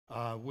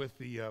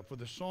for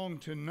the song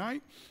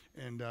tonight,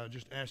 and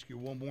just ask you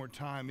one more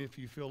time if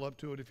you feel up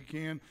to it, if you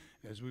can,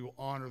 as we will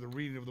honor the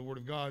reading of the Word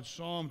of God,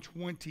 Psalm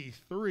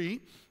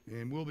 23,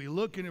 and we'll be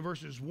looking at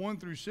verses 1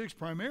 through 6,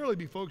 primarily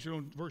be focusing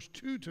on verse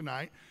 2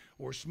 tonight,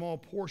 or a small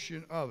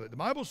portion of it. The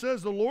Bible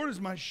says, "The Lord is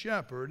my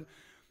shepherd,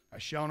 I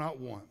shall not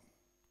want.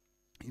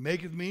 He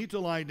maketh me to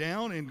lie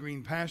down in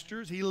green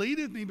pastures. He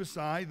leadeth me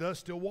beside the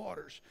still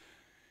waters.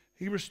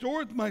 He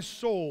restoreth my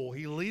soul.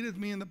 He leadeth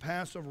me in the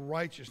paths of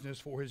righteousness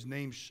for his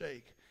name's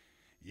sake.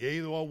 Yea,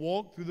 though I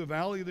walk through the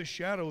valley of the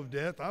shadow of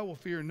death, I will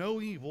fear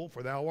no evil,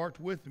 for thou art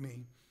with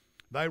me.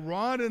 Thy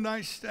rod and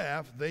thy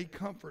staff, they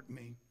comfort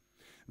me.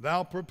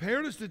 Thou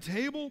preparest a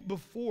table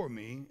before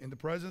me in the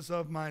presence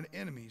of mine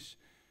enemies.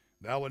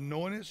 Thou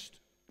anointest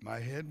my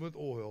head with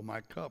oil,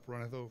 my cup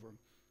runneth over.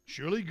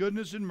 Surely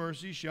goodness and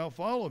mercy shall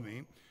follow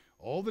me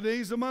all the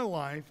days of my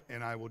life,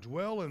 and I will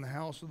dwell in the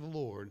house of the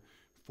Lord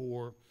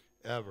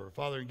forever."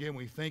 Father, again,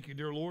 we thank you,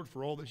 dear Lord,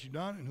 for all that you've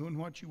done and who and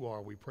what you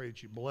are. We pray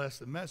that you bless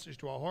the message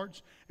to our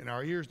hearts and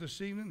our ears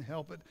this evening.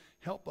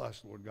 Help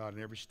us, Lord God,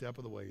 in every step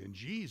of the way. In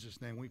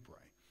Jesus' name we pray.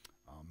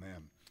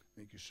 Amen.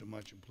 Thank you so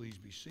much, and please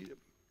be seated.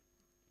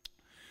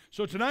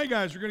 So tonight,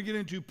 guys, we're going to get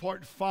into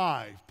part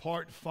 5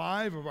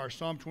 of our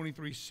Psalm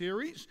 23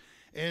 series.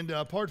 And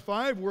part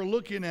 5, we're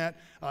looking at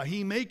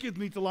He maketh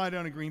me to lie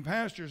down in green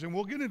pastures. And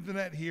we'll get into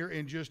that here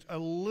in just a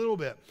little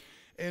bit.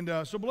 And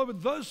so,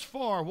 beloved, thus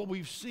far, what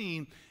we've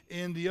seen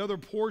in the other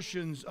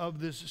portions of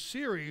this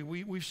series,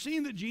 we've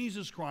seen that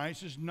Jesus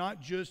Christ is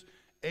not just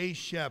a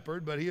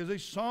shepherd, but he is a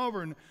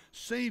sovereign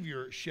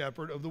Savior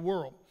shepherd of the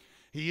world.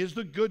 He is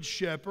the good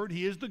shepherd.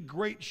 He is the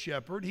great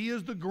shepherd. He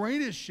is the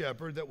greatest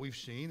shepherd that we've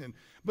seen.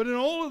 But in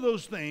all of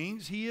those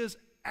things, he is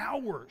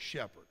our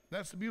shepherd.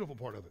 That's the beautiful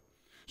part of it.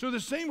 So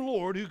the same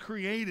Lord who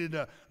created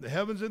the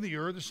heavens and the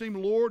earth, the same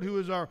Lord who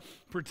is our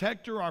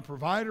protector, our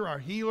provider, our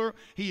healer,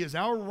 he is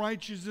our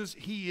righteousness,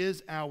 he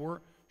is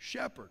our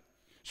shepherd.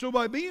 So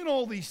by being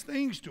all these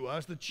things to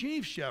us, the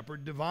chief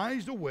shepherd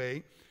devised a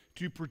way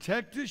to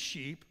protect his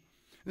sheep,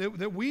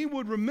 that we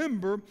would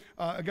remember,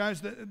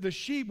 guys, that the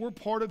sheep were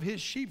part of his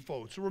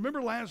sheepfold. So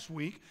remember last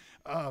week,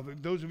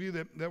 those of you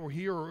that were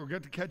here or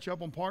got to catch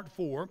up on part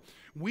 4,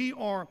 we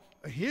are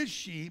his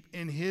sheep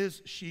in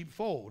his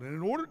sheepfold. And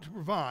in order to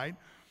provide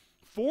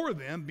for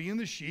them, being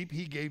the sheep,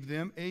 he gave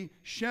them a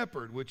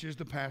shepherd, which is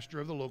the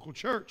pastor of the local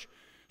church.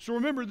 So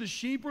remember, the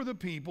sheep are the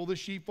people, the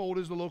sheepfold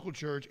is the local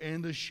church,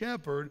 and the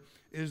shepherd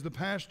is the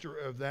pastor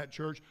of that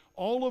church,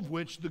 all of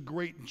which the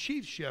great and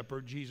chief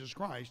shepherd, Jesus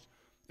Christ,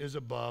 is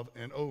above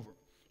and over.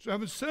 So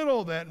having said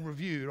all that and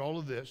reviewed all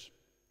of this,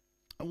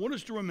 I want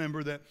us to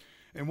remember that,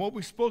 and what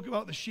we spoke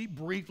about the sheep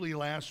briefly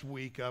last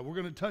week, we're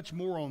going to touch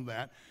more on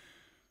that.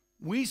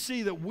 We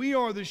see that we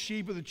are the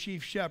sheep of the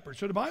chief shepherd.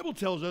 So the Bible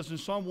tells us in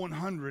Psalm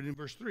 100 in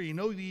verse 3,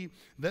 "Know ye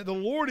that the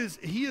Lord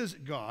he is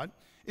God.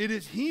 It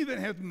is he that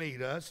hath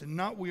made us, and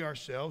not we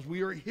ourselves.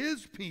 We are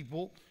his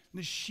people,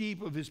 the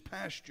sheep of his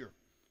pasture."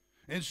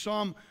 In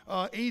Psalm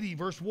 80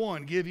 verse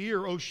 1, "Give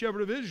ear, O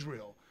shepherd of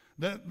Israel,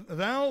 that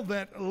thou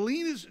that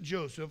leadest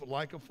Joseph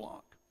like a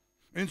flock."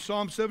 In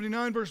Psalm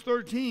 79 verse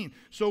 13,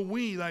 "So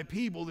we, thy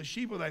people, the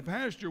sheep of thy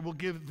pasture, will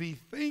give thee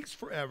thanks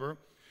forever.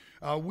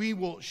 We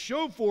will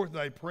show forth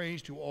thy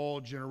praise to all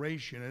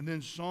generation." And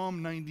then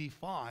Psalm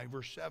 95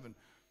 verse 7,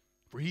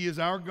 "For he is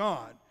our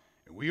God,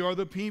 and we are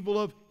the people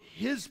of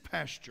his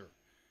pasture,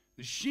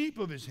 the sheep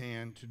of his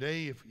hand.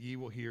 Today, if ye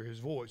will hear his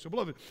voice." So,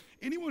 beloved,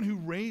 anyone who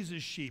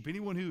raises sheep,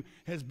 anyone who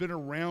has been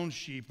around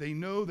sheep, they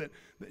know that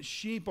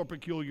sheep are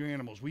peculiar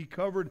animals. We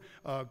covered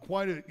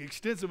quite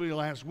extensively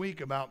last week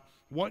about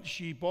what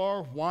sheep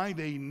are, why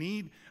they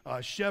need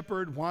a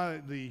shepherd, why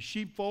the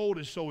sheepfold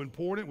is so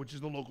important, which is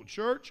the local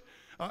church.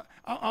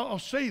 I'll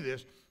say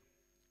this.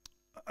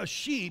 A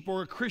sheep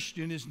or a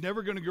Christian is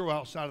never going to grow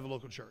outside of the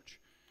local church.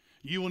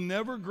 You will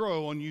never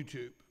grow on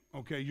YouTube,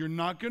 okay? You're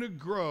not going to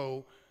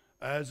grow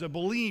as a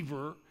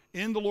believer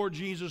in the Lord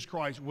Jesus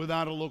Christ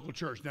without a local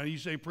church. Now you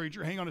say,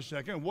 "Preacher, hang on a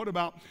second. What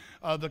about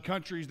the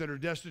countries that are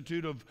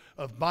destitute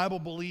of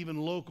Bible-believing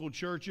local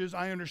churches?"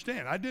 I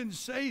understand. I didn't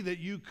say that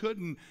you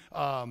couldn't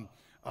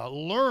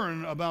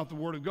learn about the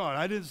Word of God.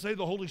 I didn't say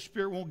the Holy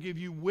Spirit won't give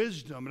you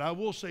wisdom. And I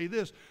will say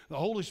this, the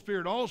Holy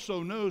Spirit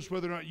also knows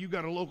whether or not you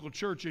got a local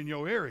church in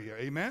your area.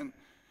 Amen?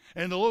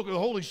 And the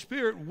Holy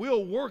Spirit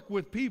will work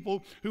with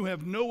people who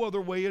have no other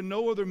way and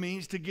no other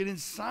means to get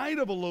inside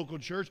of a local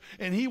church,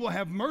 and he will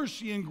have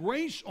mercy and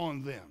grace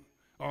on them.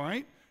 All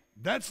right?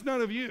 That's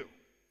none of you.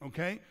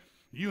 Okay?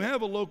 You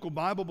have a local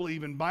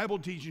Bible-believing,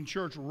 Bible-teaching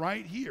church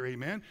right here,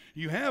 amen?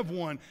 You have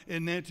one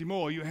in Nancy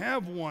Moore. You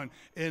have one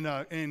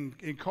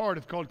in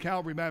Cardiff called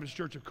Calvary Baptist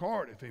Church of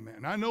Cardiff, amen?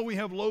 And I know we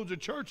have loads of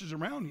churches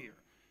around here.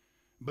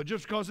 But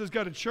just because it's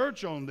got a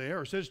church on there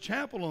or says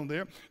chapel on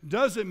there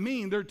doesn't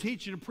mean they're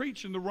teaching and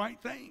preaching the right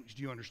things.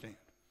 Do you understand?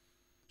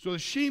 So the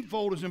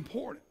sheepfold is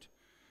important.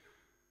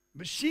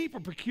 But sheep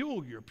are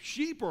peculiar.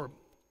 Sheep are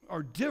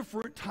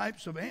different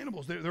types of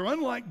animals. They're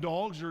unlike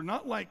dogs. They're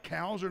not like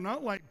cows. They're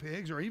not like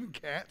pigs or even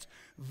cats.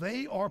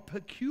 They are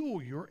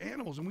peculiar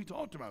animals, and we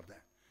talked about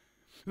that.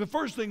 The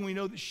first thing we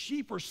know that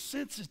sheep are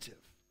sensitive.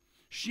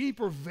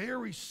 Sheep are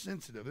very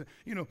sensitive.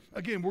 You know,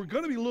 again, we're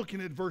going to be looking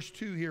at verse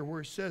 2 here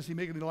where it says he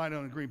maketh me lie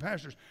down in green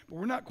pastures, but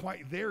we're not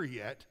quite there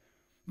yet.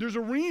 There's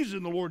a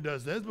reason the Lord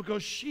does this,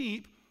 because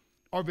sheep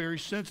are very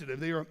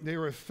sensitive. They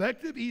are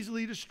affected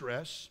easily to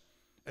stress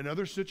and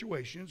other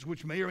situations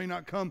which may or may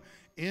not come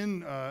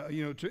in,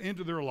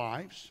 into their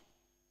lives.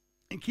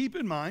 And keep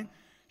in mind,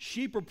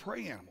 sheep are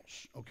prey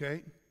animals,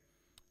 okay?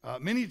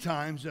 Many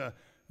times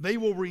they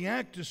will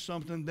react to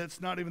something that's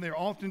not even there.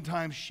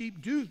 Oftentimes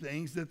sheep do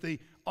things that they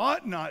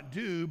ought not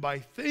do by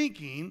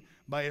thinking,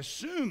 by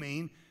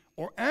assuming,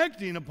 or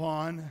acting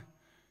upon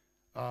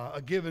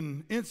a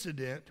given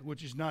incident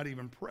which is not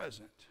even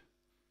present.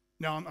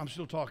 Now, I'm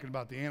still talking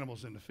about the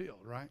animals in the field,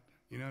 right?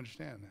 You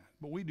understand that.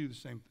 But we do the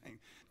same thing.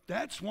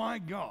 That's why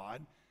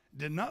God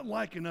did not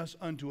liken us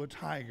unto a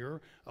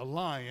tiger, a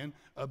lion,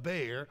 a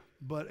bear,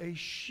 but a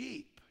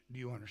sheep. Do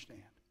you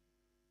understand?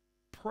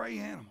 Prey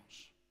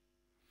animals.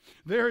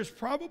 There has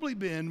probably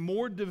been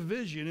more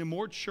division and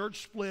more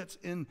church splits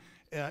in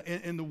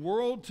the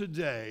world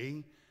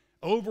today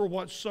over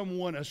what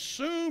someone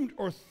assumed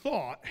or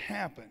thought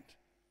happened.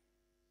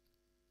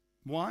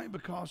 Why?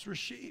 Because we're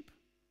sheep.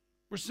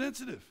 We're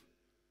sensitive.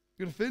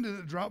 Get offended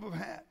at the drop of a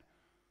hat.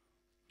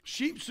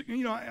 Sheep,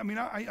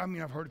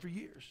 I've heard it for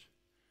years.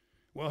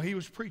 Well, he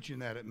was preaching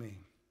that at me.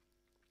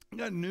 I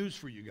got news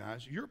for you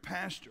guys. Your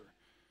pastor,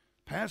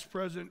 past,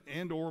 present,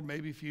 and or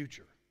maybe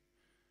future,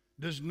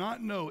 does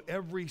not know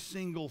every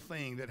single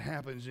thing that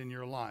happens in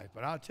your life.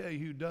 But I'll tell you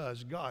who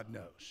does. God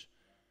knows.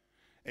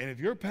 And if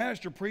your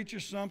pastor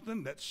preaches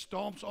something that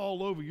stomps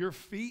all over your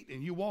feet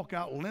and you walk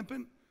out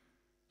limping,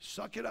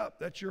 suck it up.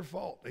 That's your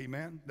fault.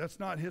 Amen. That's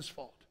not his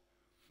fault.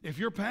 If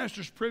your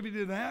pastor's privy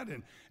to that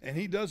and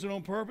he does it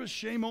on purpose,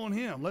 shame on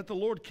him. Let the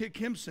Lord kick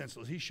him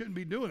senseless. He shouldn't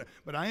be doing it.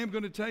 But I am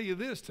going to tell you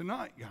this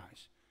tonight,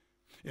 guys.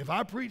 If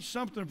I preach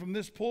something from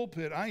this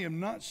pulpit, I am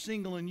not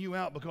singling you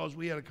out because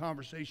we had a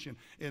conversation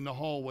in the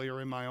hallway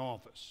or in my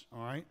office, all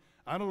right?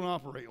 I don't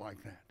operate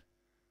like that.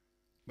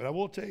 But I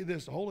will tell you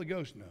this, the Holy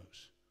Ghost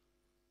knows.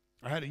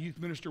 I had a youth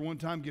minister one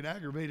time get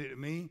aggravated at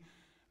me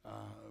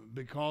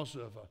because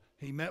of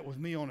he met with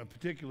me on a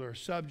particular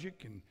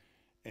subject,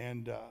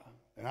 and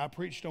I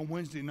preached on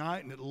Wednesday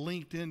night, and it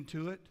linked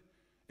into it,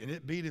 and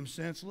it beat him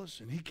senseless.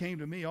 And he came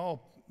to me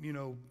all,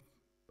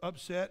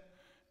 upset,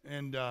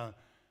 and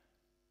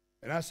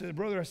I said,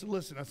 brother, I said,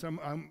 listen, I said,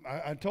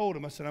 I told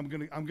him, I said, I'm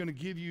gonna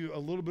give you a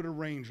little bit of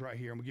range right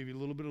here. I'm gonna give you a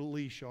little bit of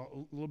leash, a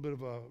little bit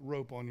of a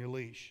rope on your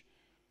leash,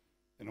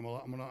 and I'm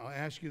gonna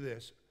ask you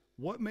this: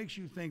 what makes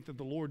you think that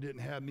the Lord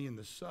didn't have me in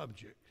the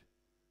subject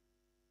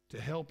to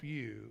help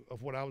you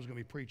of what I was going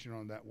to be preaching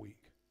on that week?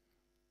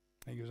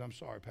 And he goes, I'm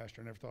sorry,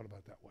 Pastor, I never thought about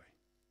it that way.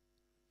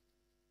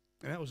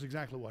 And that was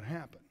exactly what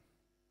happened.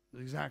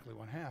 Exactly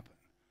what happened.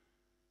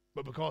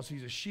 But because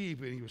he's a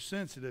sheep and he was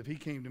sensitive, he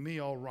came to me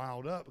all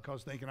riled up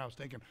because I was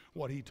thinking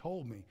what he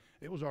told me.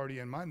 It was already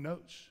in my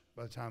notes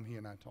by the time he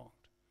and I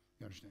talked.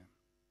 You understand?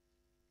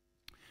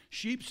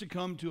 Sheep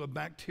succumb to a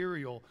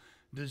bacterial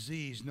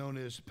disease known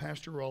as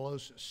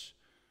pasteurellosis.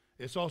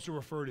 It's also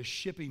referred as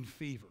shipping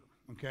fever,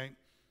 okay?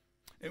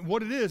 And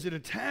what it is, it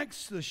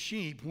attacks the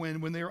sheep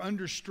when they're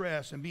under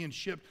stress and being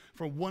shipped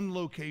from one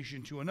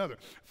location to another.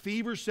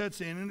 Fever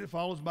sets in and it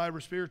follows by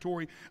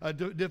respiratory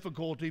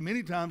difficulty,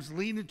 many times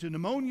leading to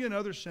pneumonia and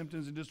other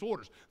symptoms and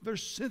disorders. They're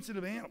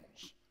sensitive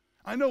animals.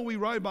 I know we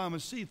ride by them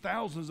and see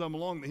thousands of them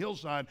along the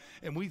hillside,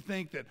 and we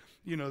think that,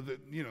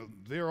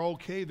 they're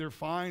okay, they're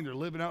fine, they're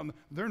living out.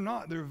 They're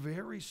not. They're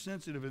very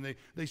sensitive, and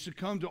they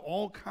succumb to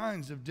all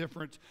kinds of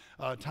different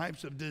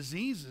types of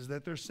diseases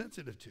that they're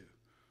sensitive to.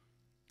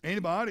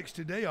 Antibiotics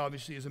today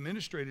obviously is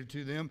administered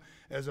to them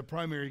as a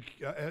primary,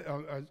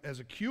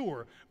 as a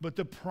cure, but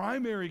the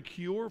primary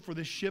cure for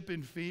this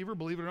shipping fever,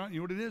 believe it or not, you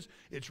know what it is?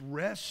 It's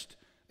rest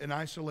and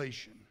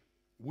isolation,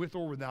 with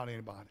or without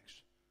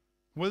antibiotics.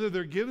 Whether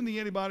they're given the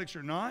antibiotics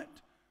or not,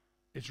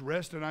 it's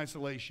rest and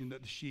isolation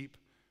that the sheep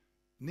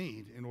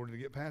need in order to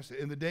get past it.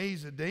 In the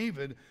days of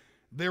David,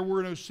 there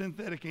were no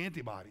synthetic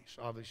antibodies,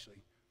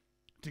 obviously,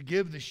 to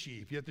give the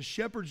sheep. Yet the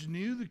shepherds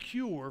knew the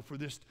cure for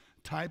this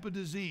type of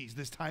disease,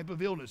 this type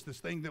of illness, this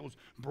thing that was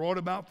brought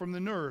about from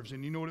the nerves.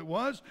 And you know what it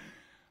was?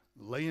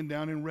 Laying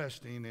down and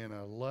resting in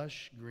a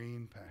lush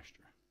green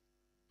pasture.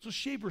 So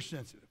sheep are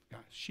sensitive, guys.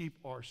 Sheep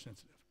are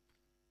sensitive.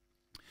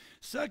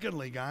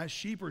 Secondly, guys,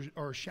 sheep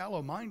are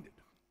shallow-minded.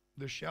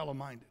 They're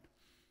shallow-minded.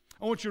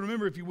 I want you to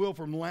remember, if you will,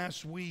 from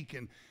last week,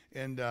 and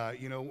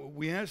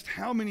we asked,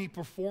 how many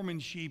performing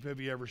sheep have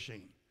you ever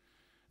seen?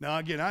 Now,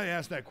 again, I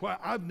asked that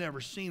question. I've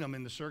never seen them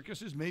in the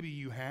circuses. Maybe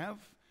you have.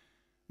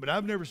 But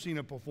I've never seen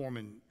a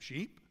performing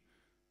sheep.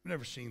 I've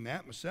never seen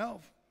that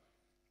myself.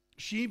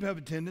 Sheep have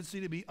a tendency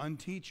to be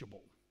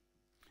unteachable.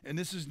 And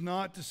this is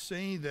not to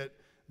say that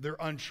they're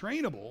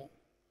untrainable,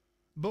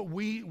 but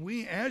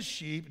we as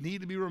sheep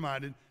need to be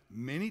reminded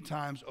many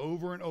times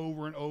over and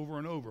over and over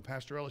and over.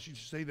 Pastor Ellis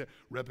used to say that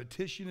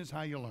repetition is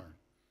how you learn.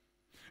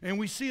 And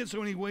we see it so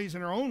many ways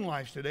in our own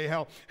lives today.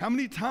 How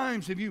many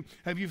times have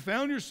you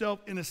found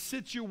yourself in a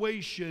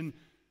situation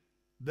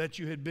that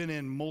you had been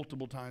in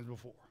multiple times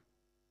before?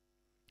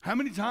 How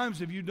many times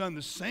have you done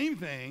the same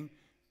thing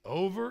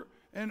over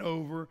and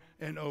over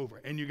and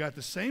over, and you got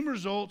the same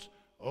results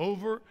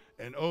over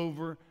and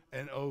over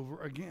and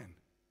over again,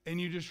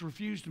 and you just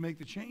refuse to make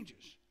the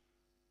changes?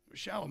 We're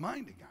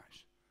shallow-minded, guys.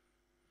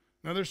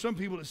 Now, there's some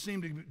people that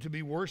seem to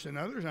be worse than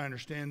others. I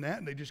understand that,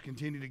 and they just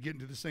continue to get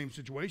into the same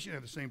situation,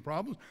 have the same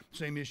problems,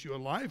 same issue of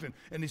life,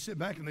 and they sit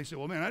back and they say,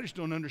 well, man, I just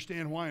don't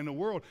understand why in the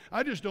world.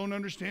 I just don't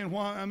understand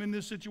why I'm in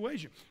this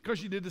situation.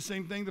 Because you did the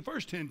same thing the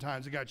first 10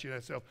 times that got you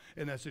yourself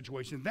in that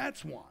situation.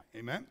 That's why,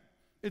 amen?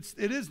 It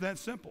is that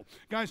simple.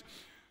 Guys,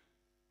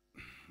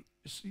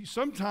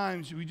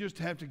 sometimes we just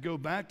have to go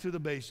back to the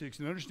basics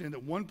and understand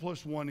that 1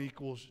 + 1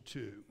 =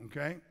 2,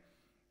 okay?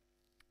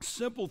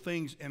 Simple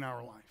things in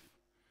our life.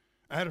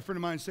 I had a friend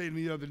of mine say to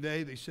me the other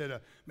day, they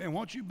said, man, why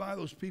don't you buy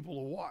those people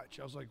a watch?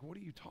 I was like, what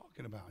are you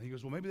talking about? He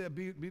goes, well, maybe they'll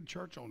be at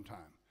church on time.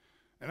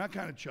 And I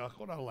kind of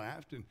chuckled. I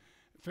laughed. And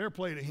fair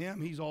play to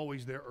him. He's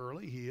always there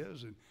early. He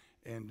is.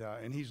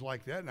 And he's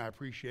like that, and I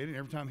appreciate it. And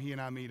every time he and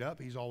I meet up,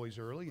 he's always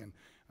early and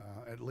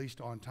at least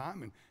on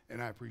time,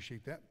 and I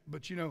appreciate that.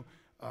 But,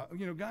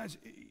 guys,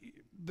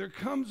 there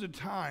comes a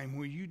time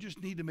where you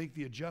just need to make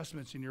the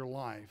adjustments in your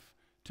life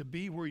to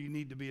be where you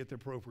need to be at the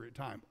appropriate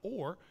time.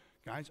 Or,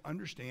 guys,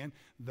 understand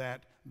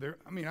that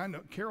I know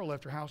Carol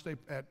left her house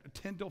at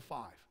 10 till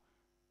 5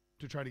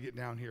 to try to get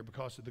down here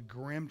because of the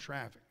grim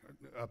traffic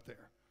up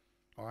there.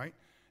 All right?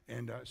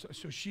 And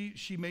so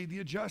she made the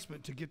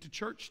adjustment to get to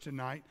church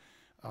tonight.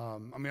 I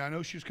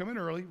know she was coming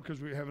early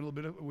because we were having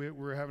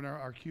we're having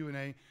our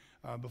Q&A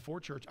before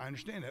church. I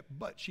understand that.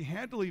 But she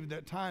had to leave at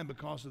that time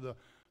because of the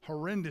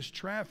horrendous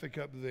traffic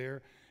up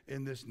there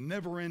in this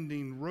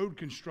never-ending road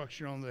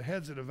construction on the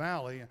heads of the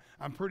valley.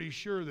 I'm pretty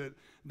sure that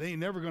they ain't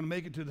never going to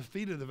make it to the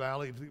feet of the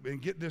valley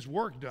and get this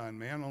work done,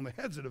 man, on the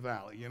heads of the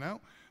valley,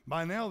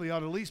 By now, they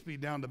ought to at least be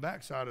down the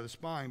backside of the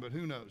spine, but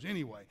who knows?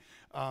 Anyway,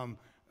 I'm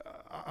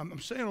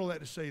saying all that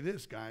to say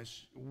this,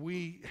 guys.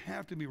 We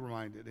have to be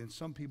reminded, and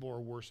some people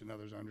are worse than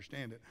others, I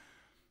understand it,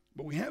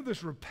 but we have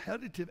this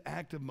repetitive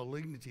act of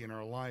malignity in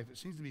our life. It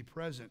seems to be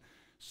present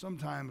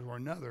sometime or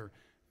another.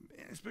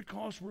 It's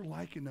because we're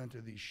likened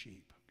unto these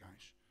sheep,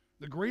 guys.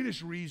 The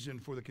greatest reason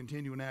for the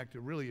continuing act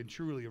of really and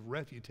truly of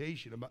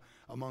refutation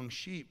among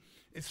sheep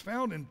is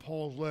found in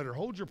Paul's letter.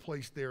 Hold your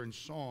place there in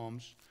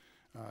Psalms.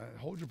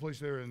 Hold your place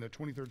there in the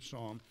 23rd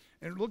Psalm.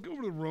 And look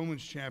over to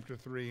Romans chapter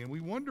 3. And we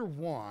wonder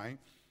why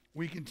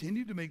we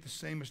continue to make the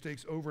same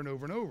mistakes over and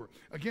over and over.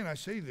 Again, I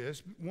say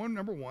this.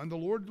 Number one, the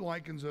Lord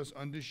likens us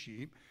unto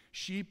sheep.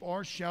 Sheep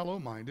are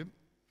shallow-minded.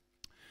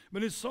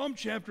 But in Psalm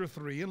chapter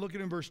 3, and look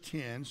at in verse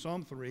 10,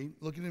 Psalm 3,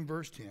 looking in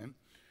verse 10,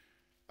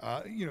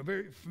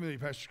 very familiar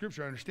passage of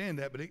Scripture, I understand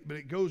that, but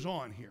it goes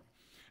on here.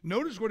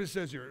 Notice what it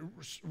says here.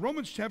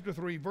 Romans chapter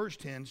 3, verse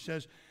 10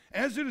 says,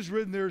 as it is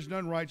written, there is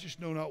none righteous,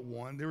 no, not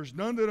one. There is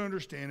none that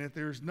understandeth.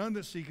 There is none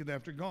that seeketh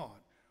after God.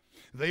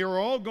 They are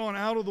all gone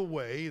out of the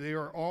way. They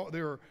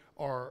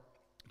are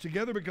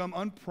together become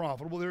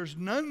unprofitable. There is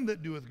none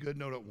that doeth good,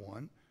 no, not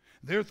one.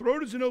 Their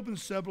throat is an open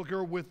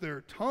sepulchre. With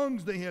their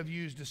tongues they have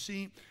used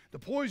deceit. The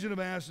poison of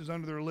asses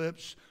under their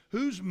lips,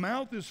 whose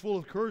mouth is full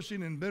of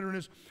cursing and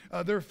bitterness.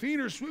 Their feet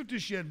are swift to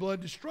shed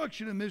blood.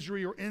 Destruction and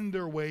misery are in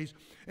their ways.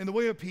 And the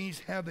way of peace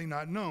have they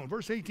not known.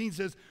 Verse 18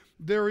 says,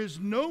 there is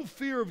no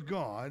fear of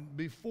God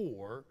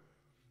before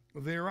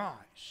their eyes.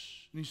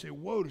 And you say,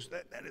 whoa,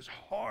 that is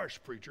harsh,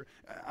 preacher.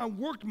 I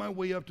worked my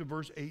way up to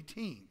verse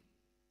 18.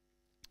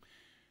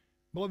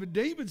 Beloved,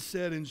 David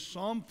said in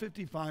Psalm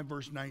 55,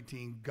 verse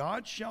 19,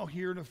 God shall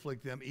hear and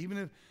afflict them, even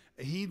if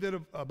he that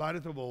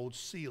abideth of old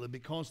seal it,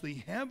 because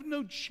they have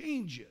no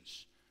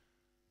changes.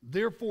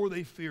 Therefore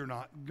they fear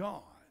not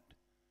God.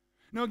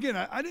 Now again,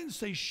 I didn't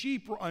say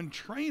sheep were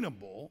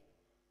untrainable,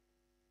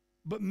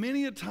 but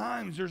many a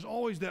times there's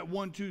always that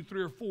 1, 2,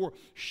 3, or 4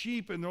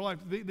 sheep in their life.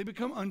 They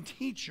become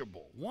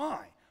unteachable.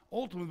 Why?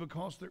 Ultimately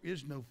because there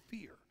is no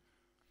fear.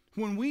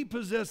 When we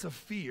possess a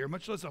fear,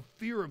 much less a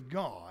fear of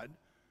God,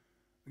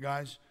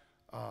 guys,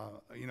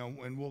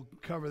 and we'll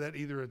cover that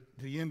either at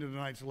the end of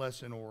tonight's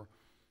lesson or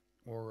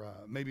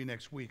maybe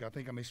next week. I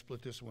think I may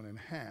split this one in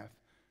half.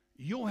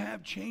 You'll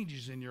have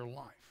changes in your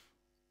life.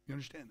 You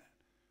understand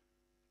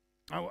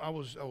that? I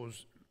was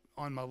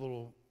on my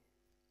little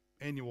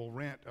annual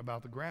rant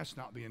about the grass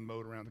not being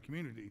mowed around the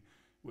community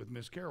with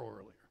Miss Carol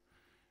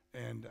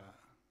earlier. And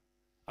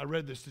I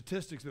read the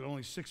statistics that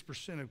only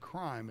 6% of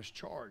crime is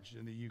charged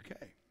in the UK.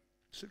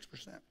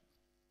 6%.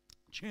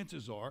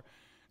 Chances are,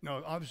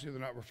 no, obviously they're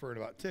not referring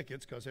about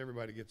tickets because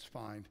everybody gets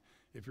fined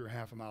if you're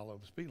half a mile over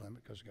the speed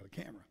limit because you got a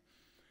camera.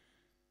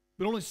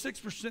 But only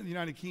 6% in the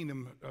United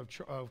Kingdom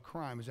of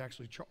crime is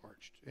actually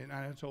charged. And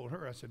I told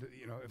her, I said,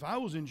 if I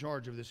was in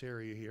charge of this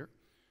area here,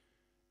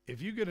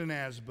 if you get an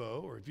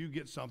ASBO or if you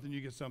get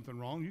something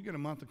wrong, you get a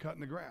month of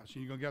cutting the grass.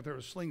 And you're going to get out there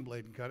with a sling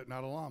blade and cut it,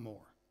 not a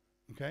lawnmower.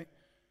 Okay?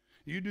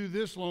 You do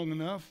this long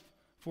enough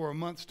for a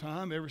month's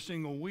time, every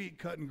single week,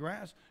 cutting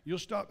grass, you'll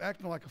stop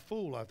acting like a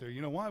fool out there.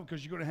 You know why?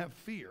 Because you're going to have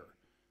fear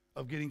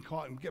of getting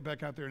caught and get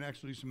back out there and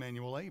actually do some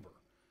manual labor.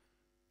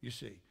 You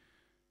see.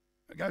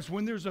 Guys,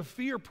 when there's a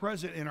fear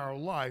present in our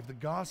life, the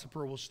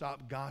gossiper will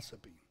stop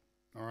gossiping.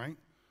 All right?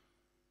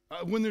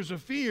 When there's a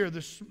fear,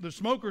 the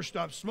smoker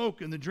stops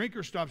smoking, the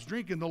drinker stops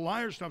drinking, the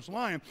liar stops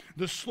lying,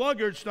 the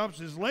sluggard stops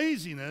his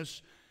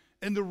laziness,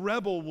 and the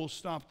rebel will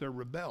stop their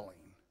rebelling.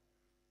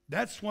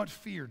 That's what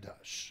fear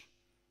does.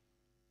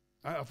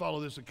 I follow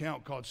this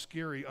account called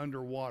Scary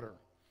Underwater.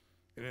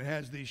 And it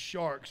has these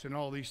sharks and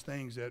all these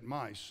things that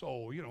my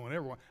soul, and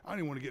everyone, I don't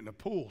even want to get in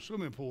a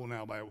swimming pool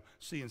now by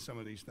seeing some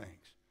of these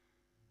things.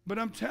 But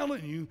I'm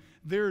telling you,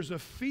 there's a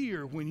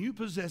fear. When you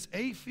possess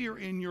a fear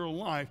in your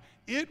life,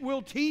 it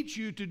will teach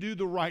you to do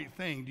the right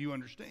thing. Do you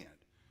understand?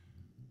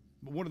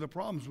 But one of the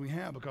problems we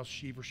have, because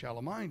sheep are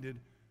shallow-minded,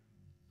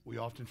 we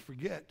often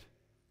forget,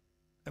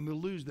 and we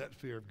lose that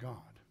fear of God.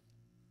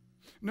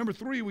 Number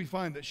 3, we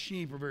find that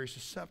sheep are very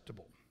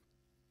susceptible.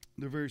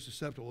 They're very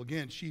susceptible.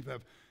 Again, sheep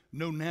have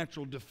no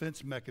natural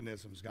defense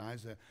mechanisms,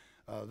 guys.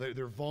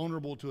 They're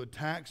vulnerable to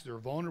attacks. They're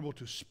vulnerable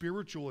to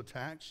spiritual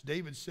attacks.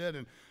 David said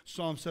in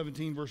Psalm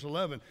 17, verse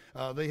 11,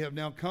 they have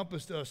now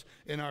compassed us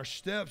in our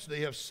steps.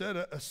 They have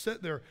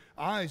set their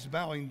eyes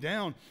bowing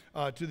down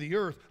to the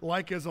earth,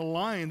 like as a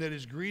lion that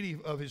is greedy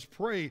of his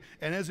prey,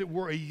 and as it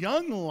were a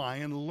young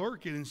lion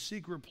lurking in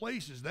secret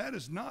places. That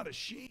is not a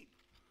sheep.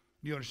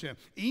 Do you understand?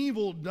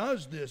 Evil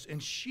does this,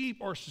 and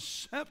sheep are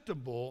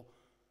susceptible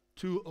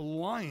to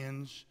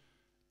lions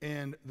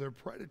and their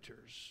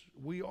predators.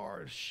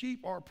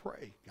 Sheep are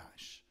prey,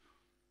 guys.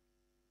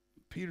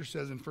 Peter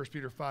says in 1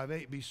 Peter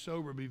 5:8, be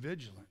sober, be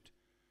vigilant,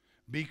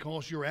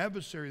 because your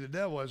adversary, the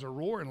devil, as a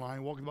roaring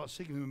lion, walking about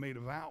seeking whom he may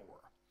devour.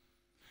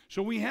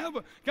 So we have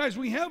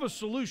a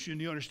solution,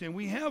 do you understand?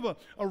 We have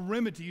a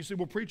remedy. You say,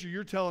 well, preacher,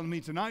 you're telling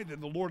me tonight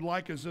that the Lord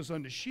likens us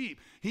unto sheep.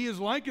 He has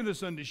likened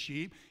us unto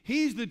sheep.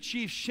 He's the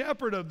chief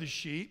shepherd of the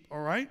sheep,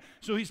 all right?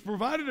 So he's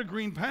provided a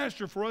green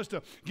pasture for us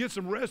to get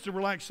some rest and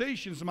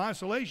relaxation, some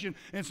isolation,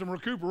 and some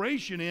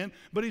recuperation in.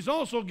 But he's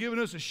also given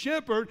us a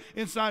shepherd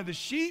inside the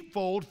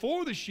sheepfold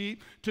for the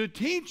sheep to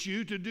teach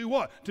you to do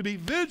what? To be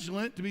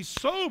vigilant, to be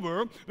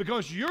sober,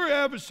 because your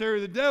adversary,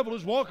 the devil,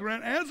 is walking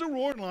around as a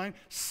roaring lion,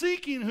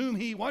 seeking whom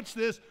he, watch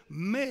this,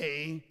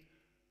 may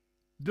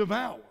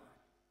devour.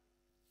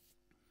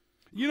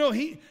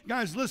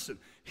 Guys, listen,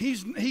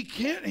 he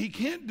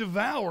can't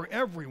devour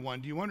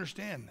everyone. Do you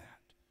understand that?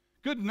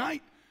 Good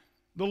night.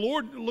 The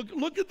Lord,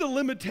 look at the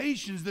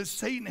limitations that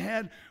Satan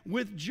had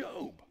with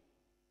Job.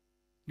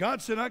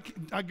 God said,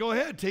 I go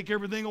ahead, take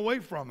everything away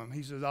from him.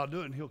 He says, I'll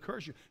do it, and he'll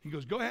curse you. He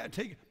goes, go ahead,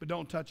 take it, but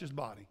don't touch his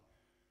body.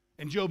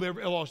 And Job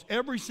lost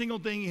every single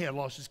thing he had.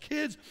 Lost his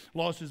kids,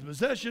 lost his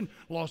possession,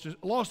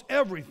 lost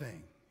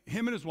everything.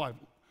 Him and his wife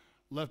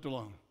left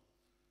alone.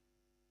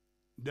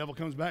 The devil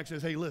comes back and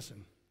says, hey,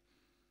 listen,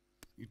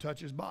 you touch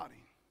his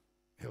body,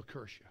 he'll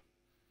curse you.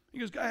 He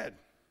goes, go ahead.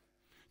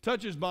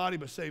 Touch his body,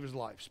 but save his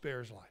life, spare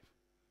his life.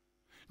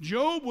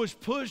 Job was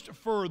pushed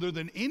further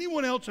than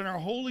anyone else in our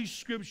holy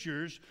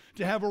scriptures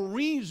to have a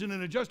reason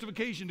and a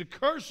justification to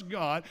curse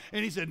God.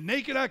 And he said,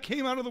 naked I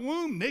came out of the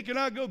womb, naked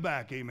I go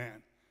back,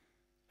 amen.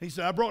 He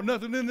said, I brought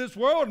nothing in this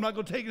world. I'm not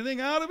going to take anything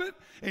out of it.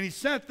 And he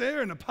sat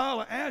there in a pile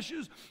of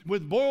ashes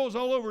with boils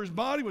all over his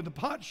body with a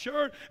pot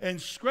shirt and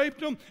scraped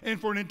them. And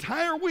for an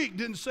entire week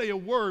didn't say a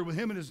word with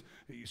him and his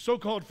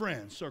so-called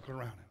friends circling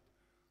around him.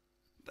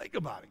 Think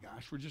about it,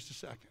 guys, for just a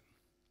second.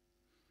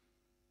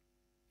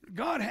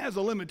 God has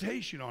a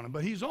limitation on him,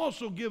 but he's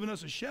also given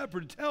us a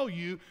shepherd to tell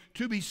you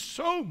to be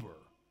sober.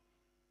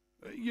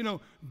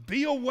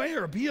 Be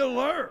aware, be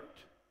alert,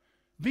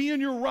 be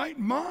in your right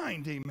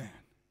mind, amen.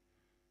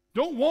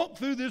 Don't walk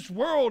through this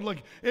world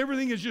like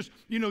everything is just,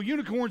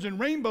 unicorns and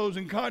rainbows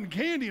and cotton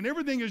candy and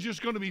everything is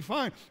just going to be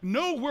fine.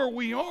 Know where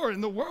we are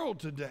in the world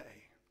today.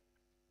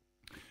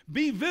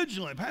 Be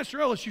vigilant.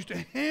 Pastor Ellis used to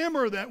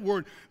hammer that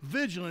word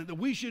vigilant, that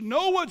we should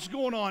know what's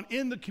going on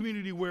in the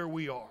community where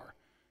we are.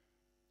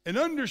 And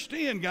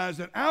understand, guys,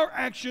 that our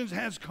actions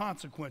has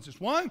consequences.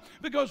 Why?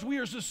 Because we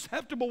are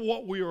susceptible to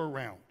what we are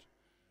around.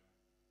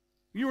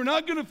 You are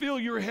not going to fill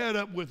your head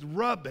up with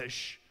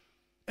rubbish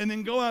and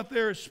then go out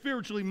there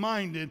spiritually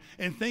minded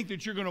and think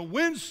that you're going to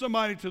win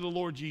somebody to the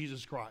Lord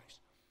Jesus Christ.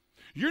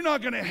 You're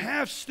not going to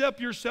half-step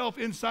yourself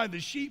inside the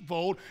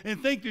sheepfold and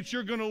think that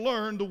you're going to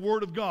learn the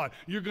Word of God.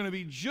 You're going to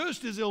be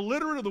just as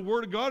illiterate of the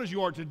Word of God as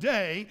you are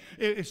today.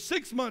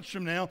 6 months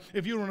from now,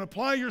 if you don't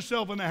apply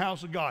yourself in the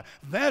house of God.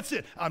 That's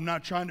it. I'm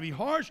not trying to be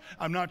harsh.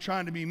 I'm not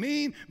trying to be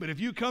mean. But if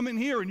you come in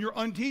here and you're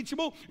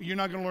unteachable, you're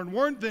not going to learn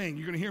one thing.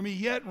 You're going to hear me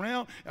yet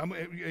round.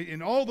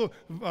 In all the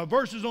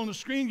verses on the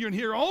screen, you're going to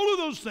hear all of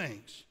those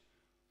things.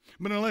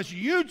 But unless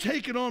you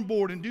take it on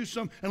board and do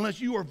something, unless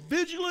you are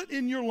vigilant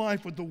in your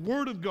life with the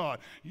Word of God,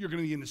 you're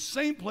going to be in the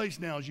same place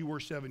now as you were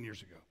 7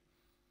 years ago.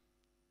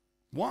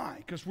 Why?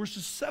 Because we're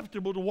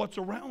susceptible to what's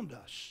around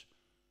us.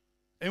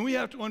 And we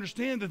have to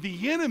understand that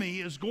the enemy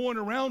is going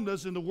around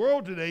us in the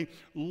world today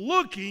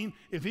looking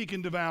if he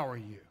can devour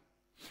you.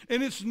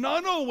 And it's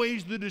not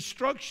always the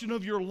destruction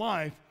of your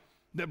life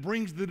that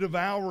brings the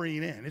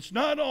devouring in. It's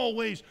not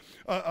always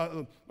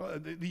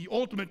the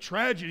ultimate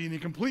tragedy and the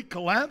complete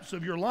collapse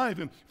of your life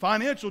and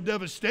financial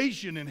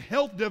devastation and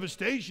health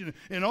devastation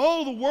and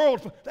all the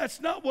world. That's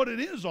not what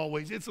it is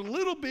always. It's a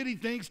little bitty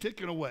things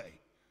ticking away.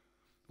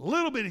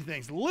 Little bitty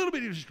things, little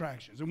bitty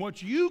distractions. And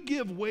what you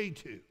give way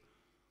to,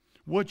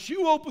 what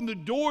you open the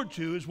door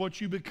to is what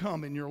you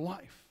become in your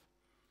life.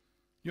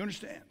 You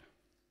understand?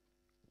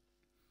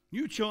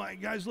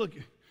 Guys, look,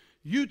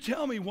 you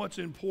tell me what's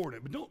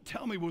important, but don't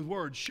tell me with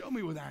words. Show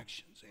me with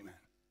actions. Amen.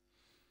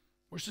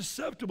 We're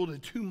susceptible to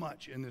too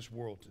much in this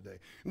world today.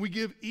 And we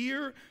give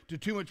ear to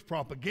too much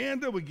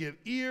propaganda. We give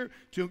ear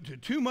to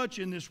too much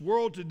in this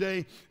world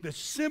today that's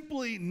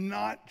simply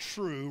not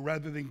true,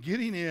 rather than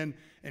getting in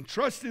and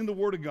trusting the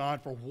Word of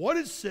God for what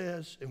it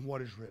says and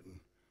what is written.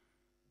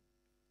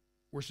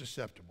 We're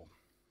susceptible.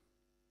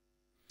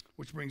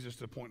 Which brings us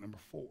to point number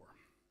 4.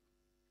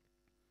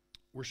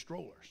 We're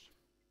strollers.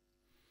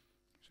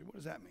 See, what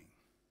does that mean?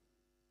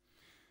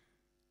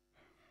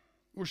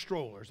 We're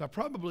strollers. I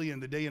probably, in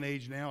the day and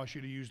age now, I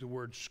should have used the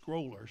word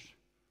scrollers,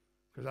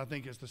 because I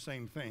think it's the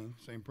same thing,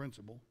 same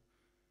principle.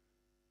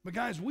 But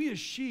guys, we as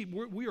sheep,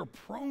 we are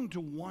prone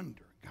to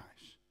wander, guys.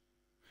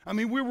 I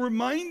mean, we're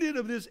reminded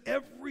of this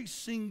every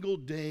single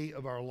day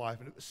of our life,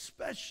 and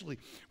especially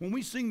when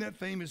we sing that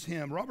famous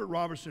hymn. Robert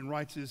Robertson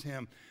writes his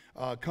hymn,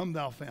 Come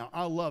Thou Fount.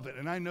 I love it,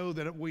 and I know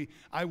that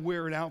I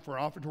wear it out for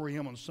our offertory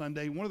hymn on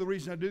Sunday. One of the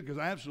reasons I do it, because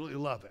I absolutely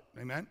love it.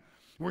 Amen?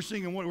 We're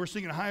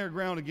singing Higher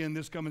Ground again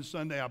this coming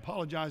Sunday. I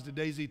apologize to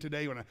Daisy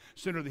today when I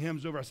sent her the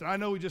hymns over. I said, I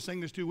know we just sang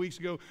this 2 weeks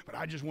ago, but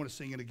I just want to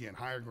sing it again,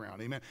 Higher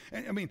Ground. Amen.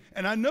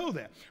 And I know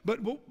that.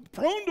 But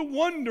prone to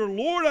wonder,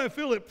 Lord, I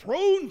feel it,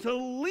 prone to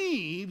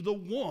leave the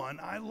one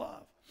I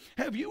love.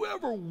 Have you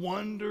ever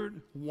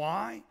wondered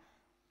why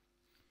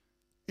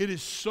it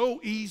is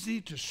so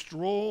easy to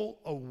stroll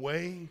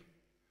away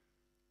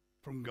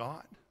from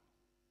God,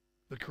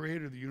 the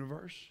creator of the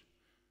universe?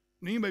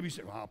 Now you may be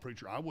saying, well,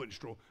 preacher, I wouldn't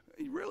stroll.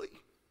 Really?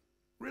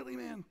 Really,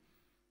 man?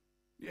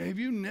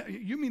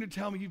 You mean to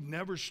tell me you've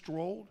never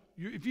strolled?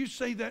 If you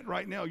say that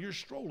right now, you're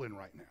strolling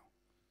right now.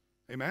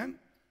 Amen?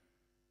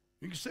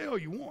 You can say all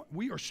you want.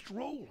 We are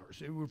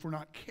strollers if we're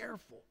not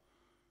careful.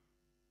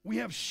 We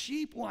have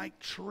sheep-like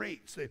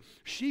traits.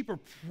 Sheep are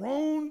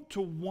prone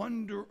to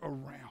wander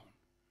around.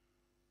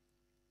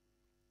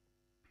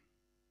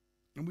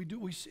 And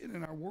we see it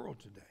in our world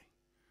today.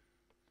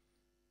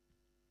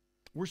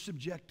 We're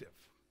subjective.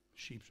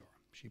 Sheep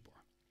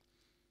are.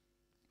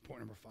 Point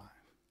number 5.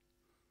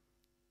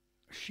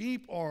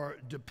 Sheep are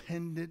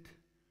dependent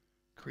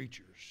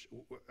creatures,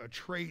 a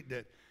trait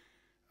that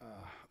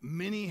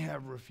many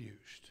have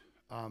refused.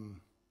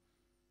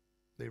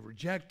 They've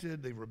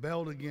rejected, they've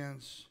rebelled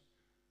against.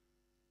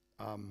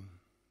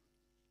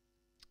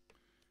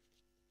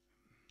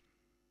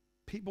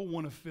 People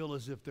want to feel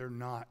as if they're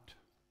not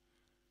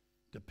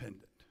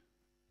dependent.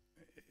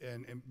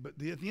 But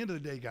at the end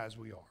of the day, guys,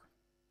 we are.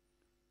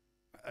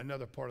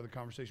 Another part of the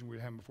conversation we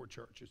were having before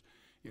church is,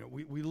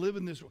 we live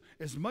in this,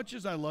 as much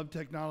as I love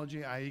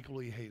technology, I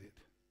equally hate it.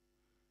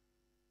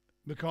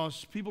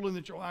 Because people in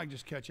the church, I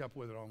just catch up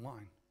with it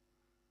online.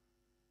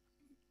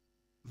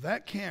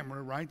 That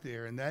camera right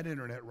there and that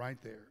internet right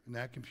there and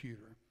that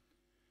computer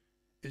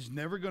is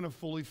never going to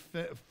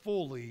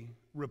fully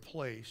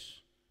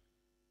replace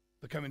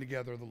the coming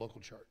together of the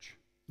local church.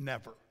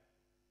 Never.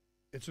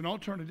 It's an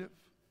alternative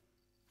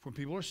when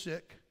people are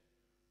sick.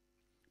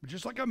 But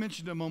just like I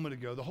mentioned a moment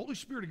ago, the Holy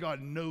Spirit of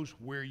God knows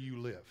where you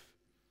live.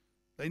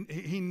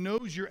 He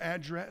knows your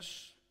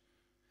address.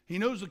 He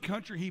knows the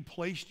country He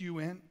placed you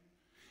in.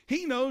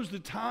 He knows the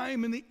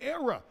time and the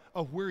era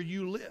of where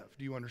you live.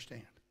 Do you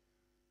understand?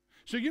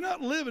 So you're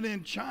not living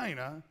in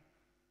China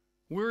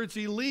where it's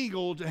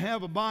illegal to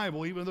have a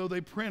Bible, even though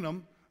they print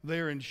them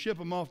there and ship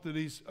them off to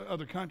these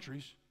other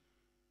countries.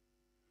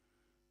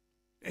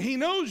 He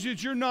knows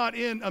that you're not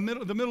in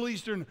the Middle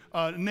Eastern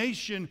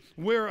nation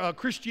where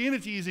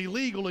Christianity is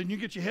illegal and you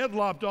get your head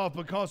lopped off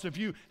because if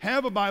you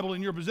have a Bible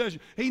in your possession.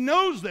 He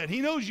knows that. He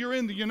knows you're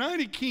in the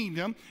United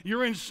Kingdom.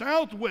 You're in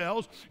South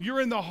Wales. You're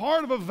in the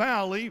heart of a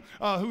valley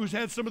who's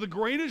had some of the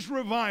greatest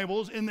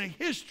revivals in the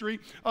history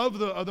of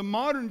the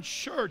modern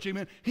church.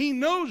 Amen. He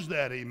knows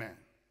that. Amen.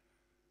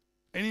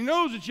 And He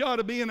knows that you ought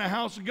to be in the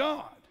house of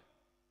God.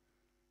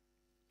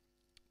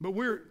 But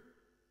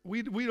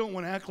we don't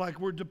want to act like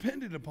we're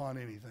dependent upon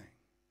anything.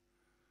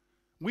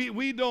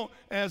 We don't,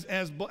 as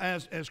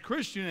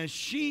Christian, as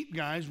sheep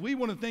guys, we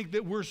want to think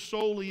that we're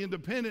solely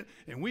independent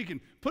and we can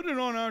put it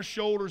on our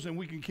shoulders and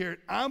we can carry it.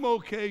 I'm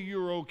okay,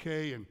 you're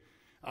okay, and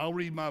I'll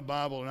read my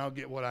Bible and I'll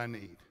get what I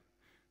need.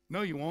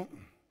 No, you won't,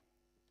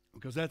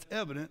 because that's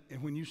evident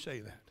when you say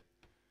that.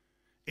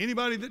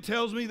 Anybody that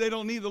tells me they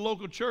don't need the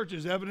local church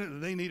is evident that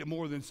they need it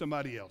more than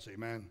somebody else.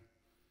 Amen.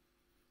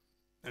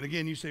 And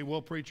again, you say,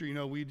 well, preacher,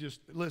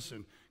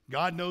 listen,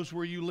 God knows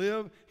where you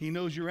live. He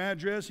knows your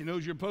address. He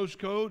knows your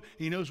postcode.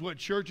 He knows what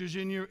church is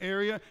in your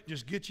area.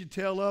 Just get your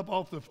tail up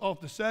off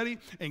the settee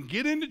and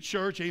get into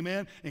church,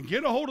 amen, and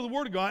get a hold of the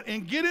Word of God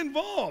and get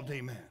involved,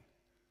 amen.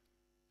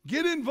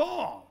 Get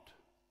involved.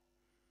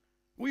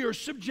 We are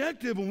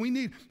subjective, and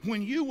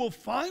when you will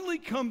finally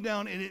come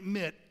down and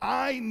admit,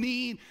 I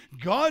need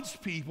God's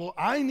people,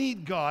 I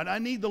need God, I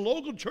need the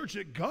local church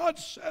that God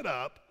set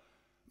up,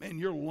 man,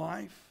 your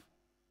life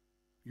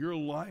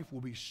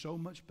will be so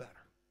much better.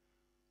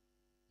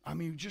 I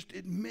mean, just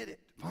admit it.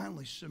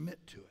 Finally submit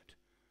to it.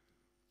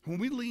 When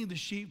we leave the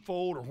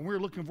sheepfold or when we're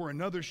looking for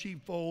another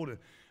sheepfold,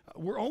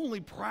 we're only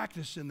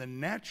practicing the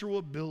natural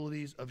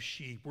abilities of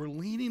sheep. We're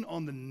leaning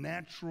on the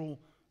natural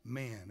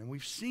man. And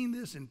we've seen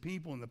this in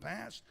people in the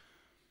past.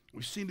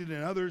 We've seen it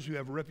in others who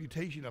have a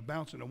reputation of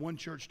bouncing from one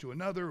church to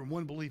another and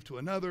one belief to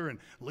another and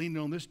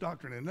leaning on this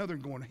doctrine and another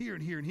and going here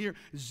and here and here.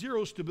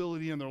 Zero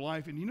stability in their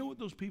life. And you know what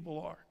those people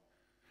are?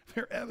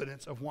 They're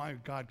evidence of why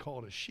God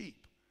called us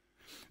sheep.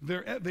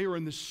 They are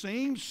in the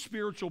same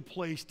spiritual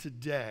place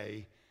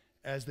today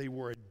as they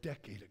were a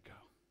decade ago.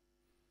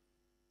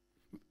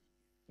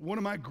 One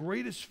of my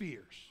greatest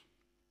fears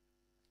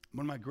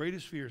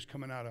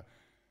coming out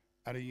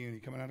of uni,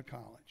 coming out of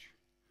college,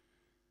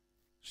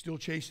 still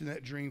chasing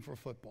that dream for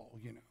football,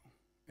 you know.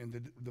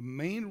 And the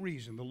main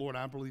reason the Lord,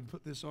 I believe,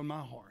 put this on my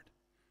heart,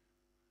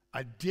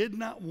 I did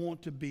not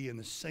want to be in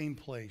the same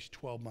place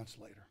 12 months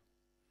later.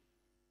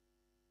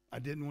 I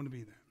didn't want to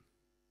be there.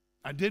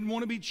 I didn't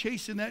want to be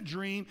chasing that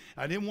dream.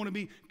 I didn't want to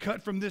be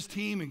cut from this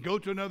team and go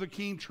to another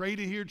team,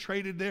 traded here,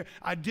 traded there.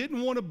 I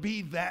didn't want to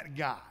be that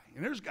guy.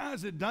 And there's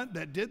guys that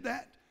did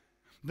that.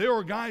 There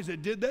are guys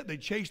that did that. They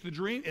chased the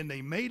dream, and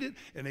they made it,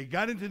 and they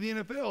got into the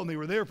NFL, and they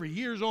were there for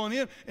years on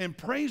end, and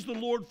praise the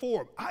Lord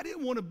for them. I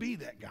didn't want to be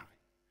that guy.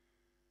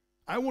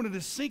 I wanted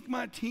to sink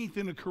my teeth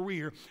in a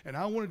career, and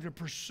I wanted to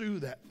pursue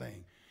that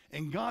thing.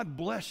 And God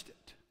blessed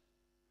it.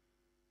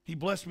 He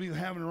blessed me with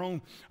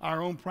having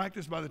our own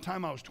practice by the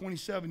time I was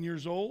 27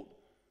 years old.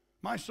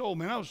 My soul,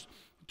 man, I was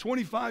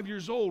 25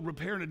 years old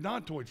repairing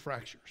odontoid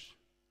fractures.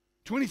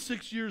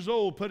 26 years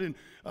old putting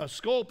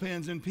skull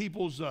pins in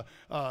people's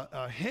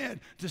head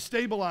to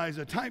stabilize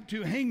a type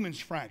 2 hangman's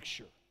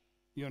fracture.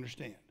 You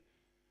understand?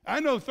 I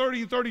know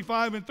 30 and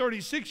 35 and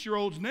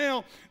 36-year-olds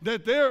now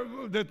that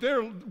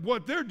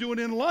what they're doing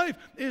in life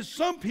is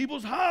some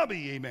people's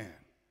hobby, amen.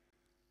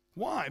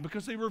 Why?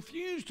 Because they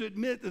refuse to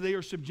admit that they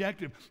are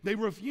subjective. They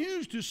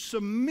refuse to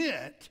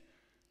submit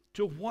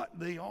to what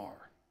they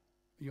are.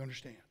 You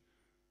understand?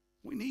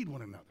 We need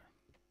one another.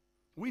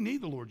 We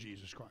need the Lord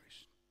Jesus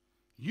Christ.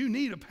 You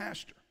need a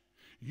pastor.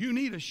 You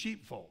need a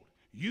sheepfold.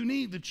 You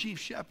need the chief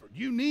shepherd.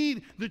 You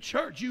need the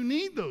church. You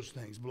need those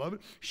things,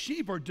 beloved.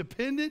 Sheep are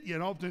dependent,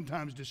 yet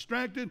oftentimes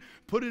distracted,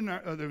 putting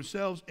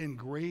themselves in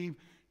grave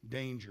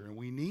danger. And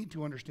we need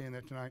to understand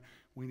that tonight.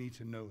 We need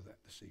to know that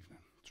this evening.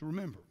 So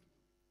remember,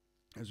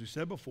 as we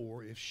said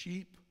before, if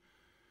sheep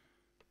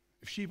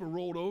are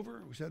rolled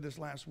over, we said this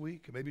last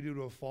week, maybe due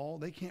to a fall,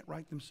 they can't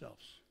right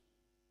themselves.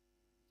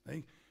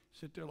 They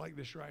sit there like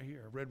this right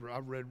here.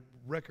 I've read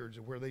records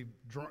of where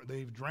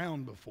they've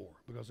drowned before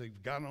because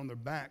they've gotten on their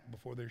back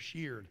before they're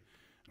sheared,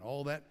 and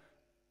all that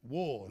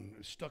wool and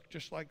it's stuck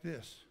just like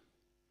this.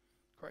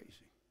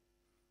 Crazy.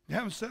 I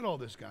haven't said all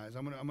this, guys.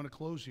 I'm gonna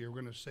close here.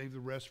 We're gonna save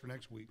the rest for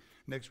next week.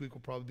 Next week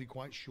will probably be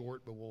quite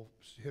short, but we'll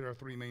hit our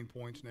 3 main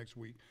points next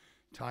week.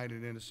 Tied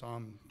it into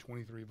Psalm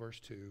 23, verse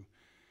 2.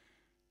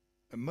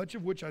 And much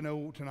of which I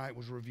know tonight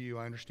was review.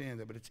 I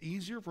understand that. But it's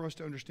easier for us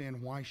to understand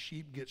why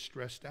sheep get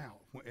stressed out.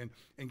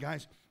 And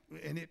guys,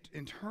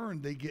 in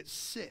turn, they get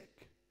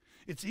sick.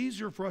 It's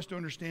easier for us to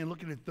understand,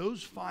 looking at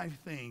those 5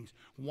 things,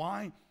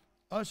 why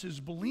us as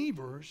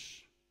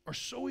believers are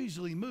so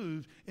easily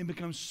moved and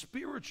become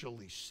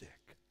spiritually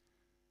sick.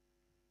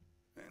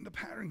 And the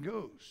pattern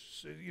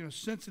goes,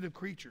 sensitive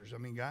creatures. I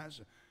mean, guys,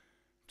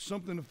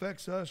 something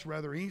affects us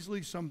rather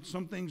easily. Some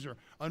things are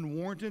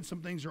unwarranted.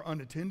 Some things are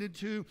unattended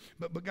to.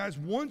 But guys,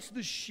 once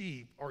the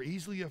sheep are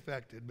easily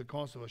affected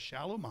because of a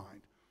shallow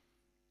mind,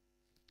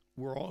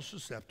 we're all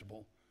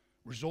susceptible.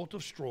 Result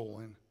of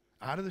strolling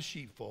out of the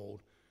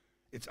sheepfold.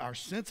 It's our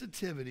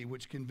sensitivity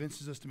which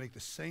convinces us to make the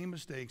same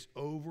mistakes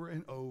over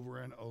and over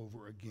and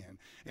over again.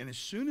 And as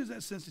soon as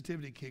that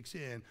sensitivity kicks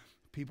in,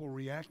 people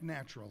react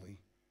naturally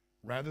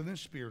rather than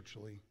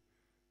spiritually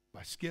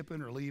by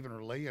skipping or leaving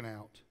or laying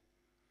out.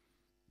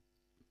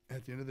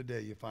 At the end of the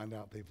day, you find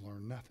out they've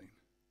learned nothing.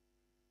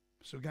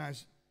 So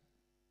guys,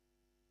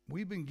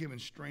 we've been given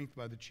strength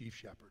by the chief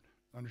shepherd.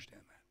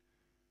 Understand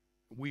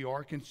that. We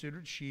are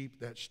considered sheep.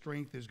 That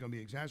strength is going to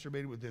be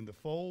exacerbated within the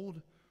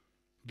fold,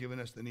 giving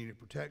us the needed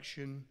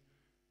protection,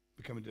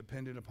 becoming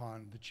dependent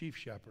upon the chief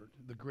shepherd,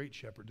 the great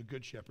shepherd, the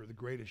good shepherd, the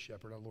greatest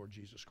shepherd, our Lord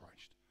Jesus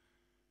Christ.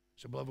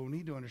 So, beloved, we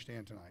need to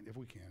understand tonight, if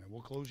we can. And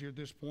we'll close here at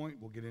this point.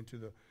 We'll get into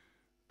the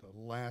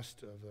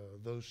last of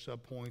those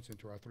sub-points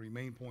into our 3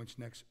 main points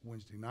next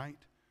Wednesday night.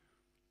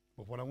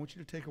 But what I want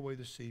you to take away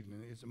this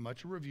evening is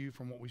much a review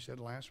from what we said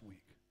last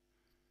week.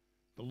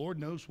 The Lord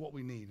knows what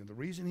we need, and the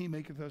reason he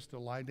maketh us to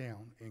lie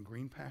down in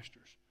green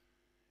pastures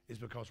is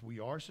because we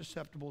are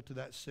susceptible to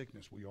that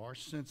sickness. We are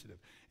sensitive,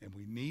 and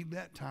we need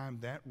that time,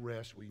 that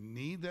rest. We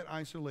need that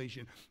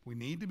isolation. We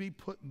need to be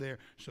put there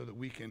so that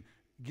we can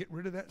get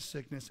rid of that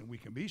sickness and we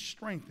can be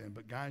strengthened.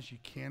 But guys, you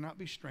cannot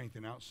be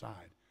strengthened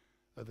outside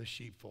of the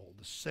sheepfold.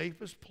 The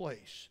safest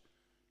place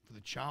for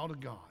the child of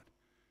God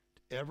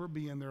to ever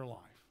be in their life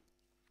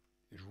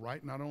is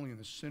right not only in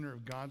the center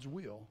of God's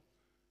will,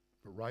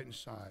 but right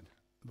inside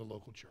the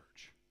local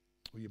church.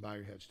 Will you bow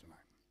your heads tonight?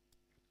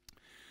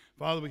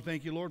 Father, we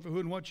thank you, Lord, for who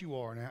and what you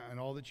are and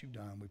all that you've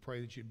done. We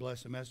pray that you'd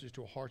bless the message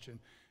to our hearts and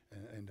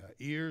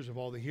ears of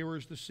all the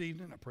hearers this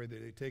evening. I pray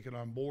that they take it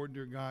on board,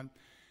 dear God.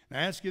 And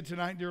I ask you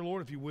tonight, dear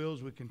Lord, if you will,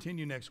 as we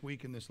continue next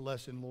week in this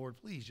lesson, Lord,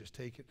 please just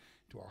take it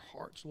to our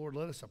hearts, Lord.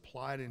 Let us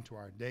apply it into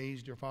our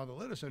days, dear Father.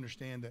 Let us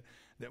understand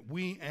that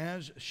we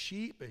as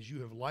sheep, as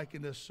you have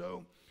likened us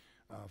so,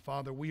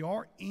 Father, we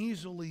are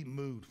easily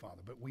moved,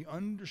 Father, but we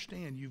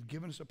understand you've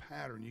given us a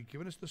pattern. You've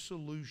given us the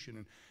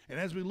solution. And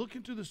as we look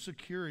into the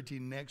security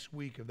next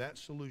week of that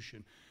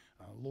solution,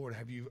 Lord,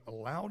 have you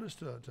allowed us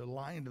to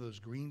lie into those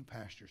green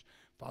pastures?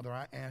 Father,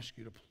 I ask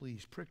you to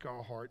please prick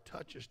our heart,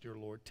 touch us, dear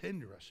Lord,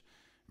 tender us,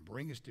 and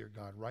bring us, dear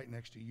God, right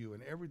next to you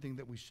in everything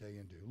that we say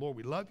and do. Lord,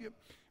 we love you.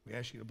 We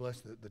ask you to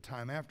bless the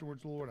time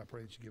afterwards, Lord. I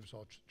pray that you give us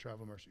all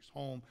travel mercies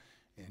home.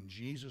 In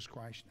Jesus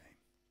Christ's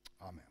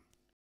name, amen.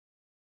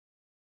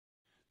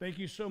 Thank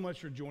you so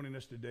much for joining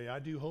us today. I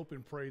do hope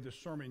and pray the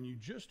sermon you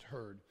just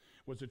heard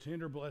was a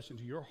tender blessing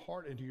to your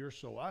heart and to your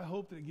soul. I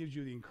hope that it gives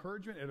you the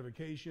encouragement,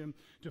 edification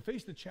to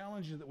face the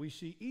challenges that we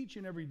see each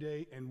and every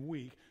day and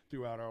week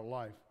throughout our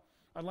life.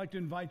 I'd like to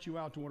invite you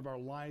out to one of our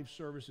live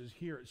services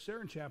here at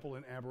Sarin Chapel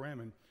in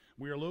Aberraman.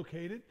 We are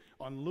located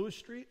on Lewis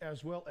Street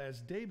as well as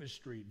Davis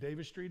Street.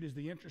 Davis Street is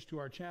the entrance to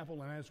our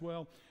chapel, and as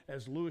well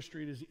as Lewis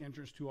Street is the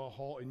entrance to our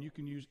hall, and you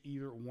can use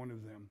either one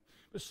of them.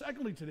 But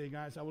secondly today,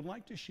 guys, I would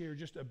like to share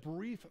just a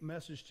brief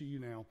message to you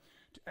now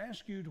to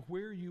ask you to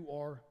where you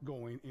are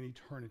going in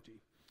eternity.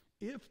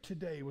 If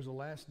today was the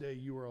last day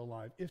you were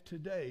alive, if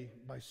today,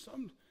 by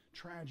some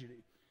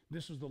tragedy,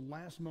 this was the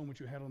last moment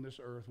you had on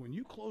this earth, when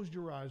you closed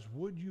your eyes,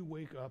 would you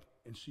wake up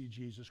and see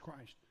Jesus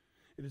Christ?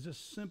 It is a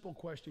simple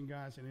question,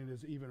 guys, and it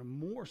is even a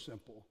more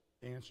simple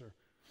answer.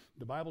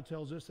 The Bible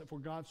tells us that for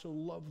God so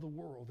loved the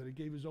world that he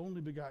gave his only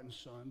begotten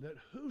Son, that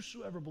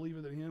whosoever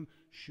believeth in him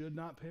should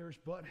not perish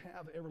but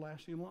have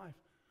everlasting life.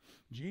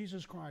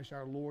 Jesus Christ,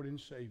 our Lord and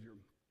Savior,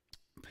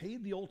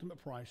 paid the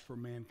ultimate price for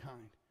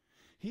mankind.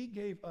 He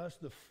gave us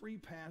the free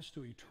pass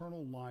to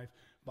eternal life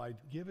by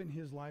giving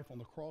his life on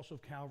the cross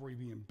of Calvary,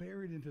 being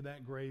buried into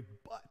that grave,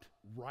 but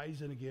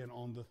rising again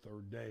on the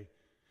third day.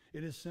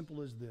 It is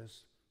simple as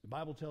this. The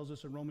Bible tells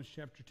us in Romans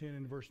chapter 10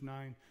 and verse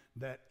 9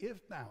 that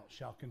if thou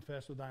shalt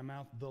confess with thy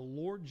mouth the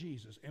Lord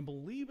Jesus and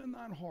believe in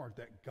thine heart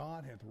that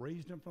God hath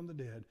raised him from the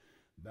dead,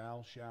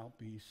 thou shalt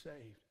be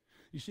saved.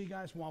 You see,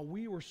 guys, while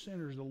we were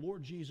sinners, the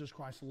Lord Jesus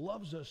Christ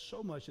loves us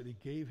so much that he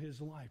gave his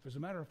life. As a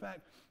matter of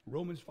fact,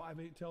 Romans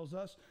 5:8 tells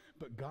us,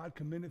 but God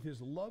commendeth his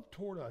love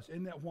toward us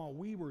in that while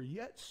we were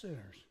yet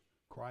sinners,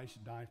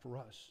 Christ died for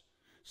us.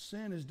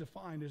 Sin is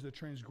defined as the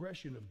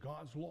transgression of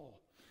God's law.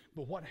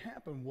 But what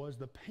happened was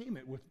the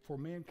payment for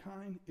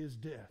mankind is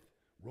death.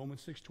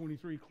 Romans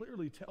 6:23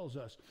 clearly tells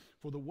us,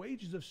 for the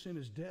wages of sin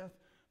is death,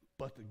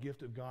 but the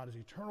gift of God is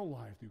eternal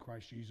life through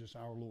Christ Jesus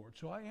our Lord.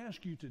 So I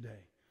ask you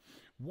today,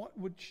 what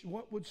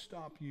would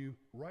stop you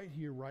right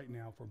here, right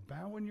now, from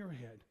bowing your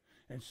head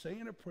and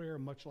saying a prayer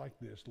much like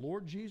this?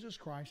 Lord Jesus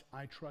Christ,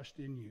 I trust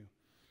in you.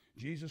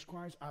 Jesus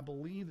Christ, I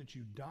believe that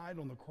you died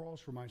on the cross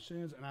for my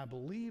sins, and I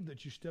believe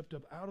that you stepped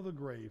up out of the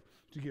grave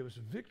to give us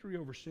victory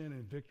over sin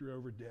and victory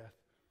over death.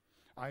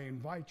 I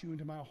invite you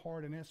into my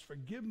heart and ask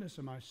forgiveness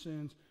of my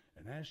sins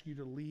and ask you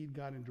to lead,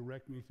 God, and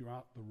direct me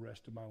throughout the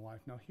rest of my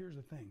life. Now, here's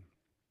the thing.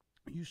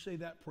 You say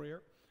that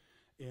prayer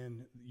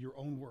in your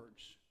own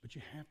words, but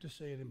you have to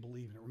say it and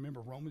believe in it. Remember,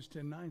 Romans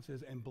 10:9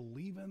 says, and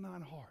believe in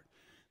thine heart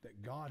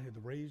that God hath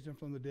raised him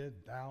from the dead,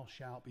 thou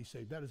shalt be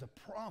saved. That is a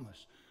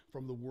promise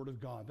from the Word of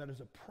God. That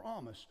is a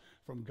promise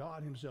from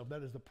God himself.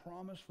 That is the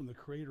promise from the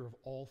Creator of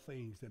all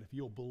things, that if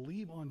you'll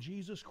believe on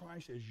Jesus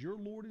Christ as your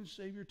Lord and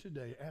Savior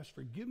today, ask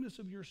forgiveness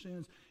of your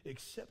sins,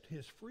 accept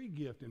his free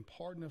gift and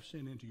pardon of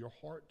sin into your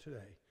heart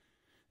today,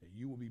 that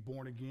you will be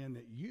born again,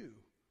 that you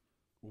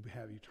will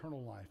have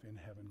eternal life in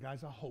heaven.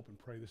 Guys, I hope and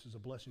pray this is a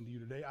blessing to you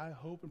today. I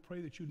hope and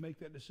pray that you'd make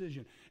that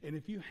decision. And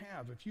if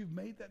you've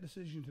made that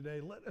decision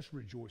today, let us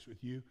rejoice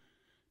with you.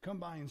 Come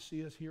by and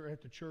see us here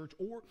at the church,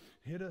 or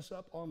hit us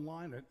up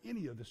online at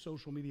any of the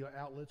social media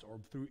outlets or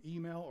through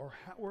email or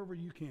however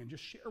you can.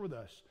 Just share with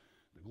us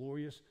the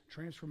glorious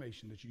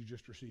transformation that you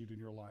just received in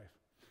your life.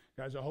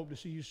 Guys, I hope to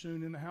see you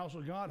soon in the house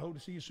of God. Hope to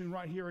see you soon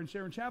right here in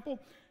Sarin Chapel.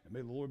 And may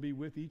the Lord be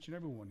with each and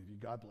every one of you.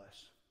 God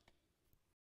bless.